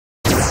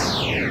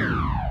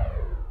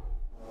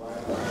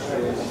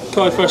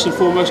Kai, first and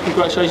foremost,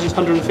 congratulations,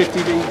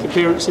 150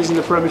 appearances in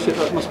the Premiership.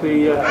 That must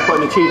be quite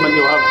an achievement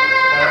you'll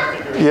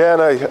have. Yeah,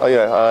 no,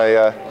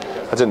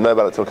 I didn't know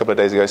about it until a couple of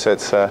days ago, so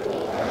it's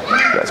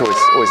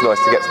always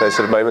nice to get to those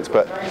sort of moments,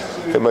 but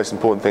the most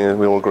important thing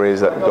we all agree is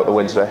that we've got the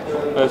win today.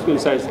 I was going to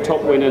say it's a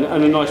top win and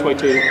a nice way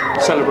to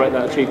celebrate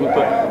that achievement,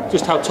 but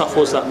just how tough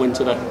was that win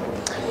today?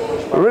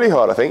 Really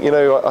hard, I think.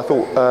 I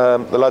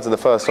thought the lads in the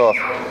first half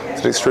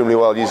did extremely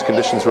well, used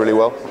conditions really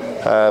well.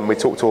 We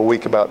talked all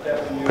week about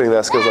putting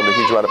their skills under a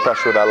huge amount of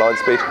pressure with our line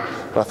speed,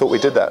 and I thought we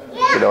did that.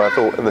 I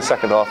thought in the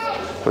second half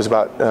it was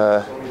about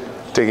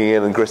digging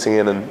in and gritting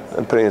in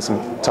and putting in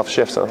some tough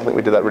shifts, and I think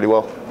we did that really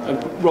well.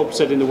 And Rob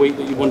said in the week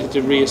that you wanted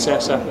to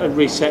reassess and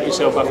reset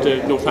yourself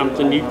after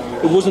Northampton. It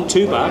wasn't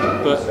too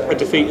bad, but a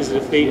defeat is a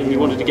defeat, and you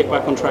wanted to get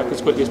back on track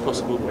as quickly as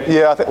possible.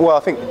 Yeah, I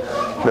think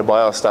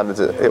by our standards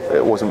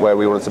it wasn't where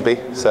we wanted to be,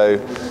 so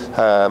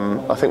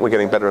I think we're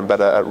getting better and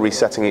better at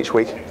resetting each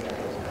week.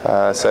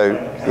 So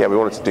yeah, we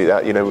wanted to do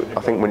that.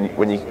 I think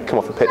when you come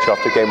off the pitch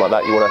after a game like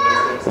that, you want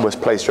to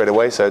almost play straight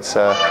away. So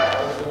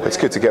it's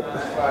good to get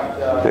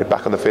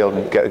back on the field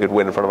and get a good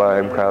win in front of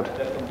our home crowd.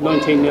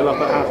 19-0 up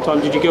at half time.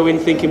 Did you go in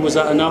thinking was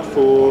that enough,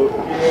 or?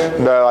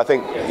 No, I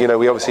think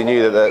we obviously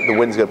knew that the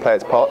win's going to play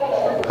its part.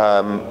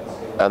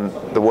 And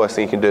the worst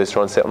thing you can do is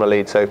try and sit on a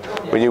lead. So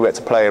we knew we had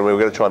to play, and we were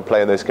going to try and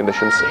play in those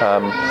conditions.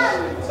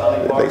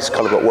 It's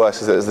kind of got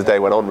worse as the day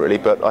went on, really.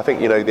 But I think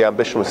the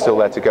ambition was still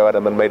there to go at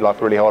them and made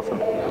life really hard for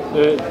them.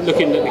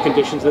 Looking at the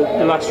conditions, the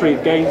last 4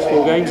 games,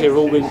 they've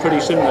all been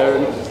pretty similar,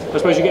 and I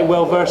suppose you're getting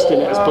well versed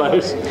in it as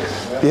players.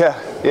 Yeah.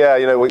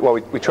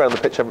 We train on the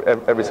pitch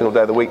every single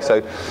day of the week,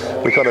 so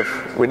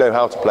we know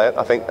how to play it.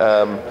 I think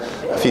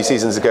a few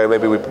seasons ago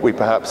maybe we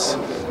perhaps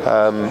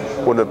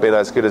wouldn't have been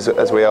as good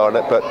as we are in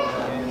it, but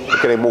we're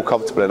getting more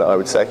comfortable in it, I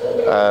would say.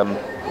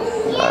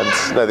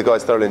 And the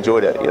guys thoroughly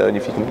enjoyed it, and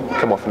if you can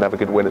come off and have a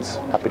good win, it's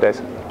happy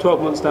days.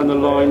 12 months down the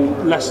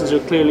line, lessons are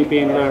clearly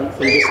being learned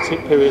from this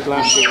period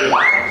last year.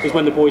 Is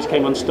when the boys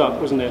came unstuck,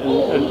 wasn't it?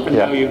 And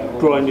now you're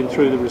grinding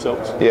through the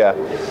results. Yeah,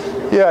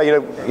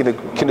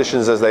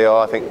 conditions as they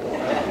are, I think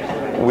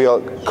we are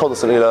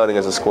constantly learning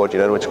as a squad.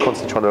 We're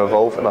constantly trying to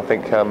evolve, and I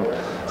think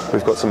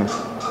we've got some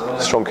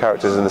strong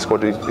characters in the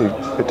squad who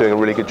are doing a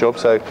really good job.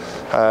 So.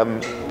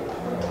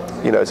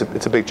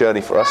 It's a big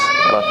journey for us,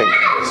 and I think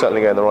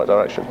certainly going in the right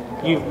direction.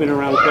 You've been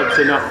around clubs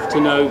enough to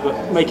know,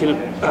 but making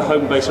a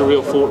home base a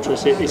real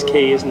fortress is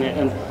key, isn't it?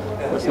 And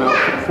that's now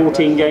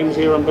 14 games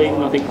here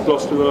unbeaten. I think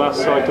Gloucester were the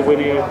last side to win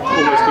here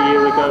almost a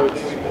year ago.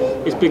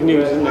 It's big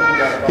news, isn't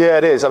it? Yeah,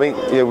 it is. I mean,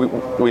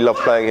 we love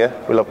playing here.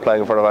 We love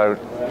playing in front of our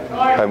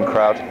home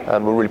crowd,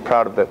 and we're really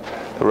proud of the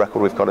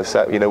record we've kind of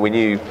set. We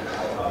knew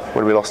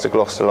when we lost to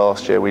Gloucester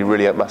last year, we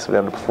really massively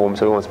underperformed,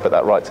 so we wanted to put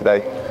that right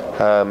today.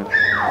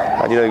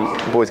 And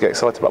the boys get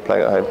excited about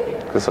playing at home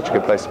because it's such a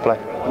good place to play.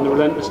 And the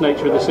relentless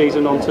nature of the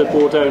season, on to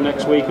Bordeaux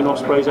next week and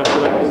Ospreys after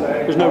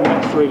that. There's no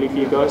rest really for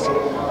you guys.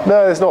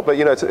 No, there's not. But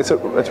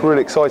it's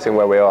really exciting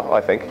where we are,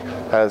 I think.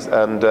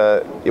 And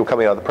you're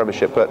coming out of the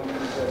Premiership, but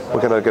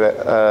we're going to get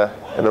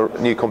in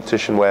a new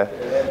competition where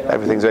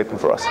everything's open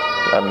for us,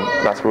 and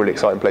that's a really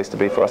exciting place to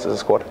be for us as a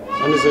squad.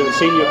 And as a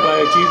senior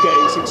player, do you get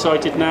as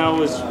excited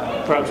now as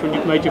perhaps when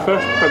you made your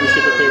first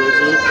Premiership appearance?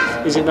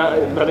 Is it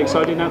that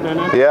exciting out there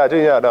now? Yeah, I do.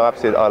 Yeah, no,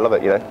 absolutely. I love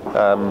it.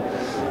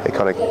 It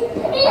kind of,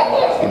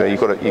 you've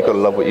got to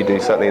love what you do.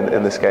 Certainly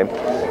in this game,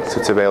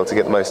 to be able to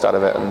get the most out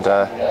of it. And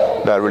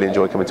I really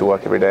enjoy coming to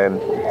work every day.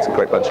 And it's a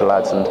great bunch of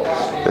lads. And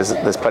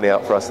there's plenty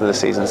out for us in this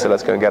season. So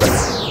let's go and get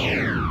it.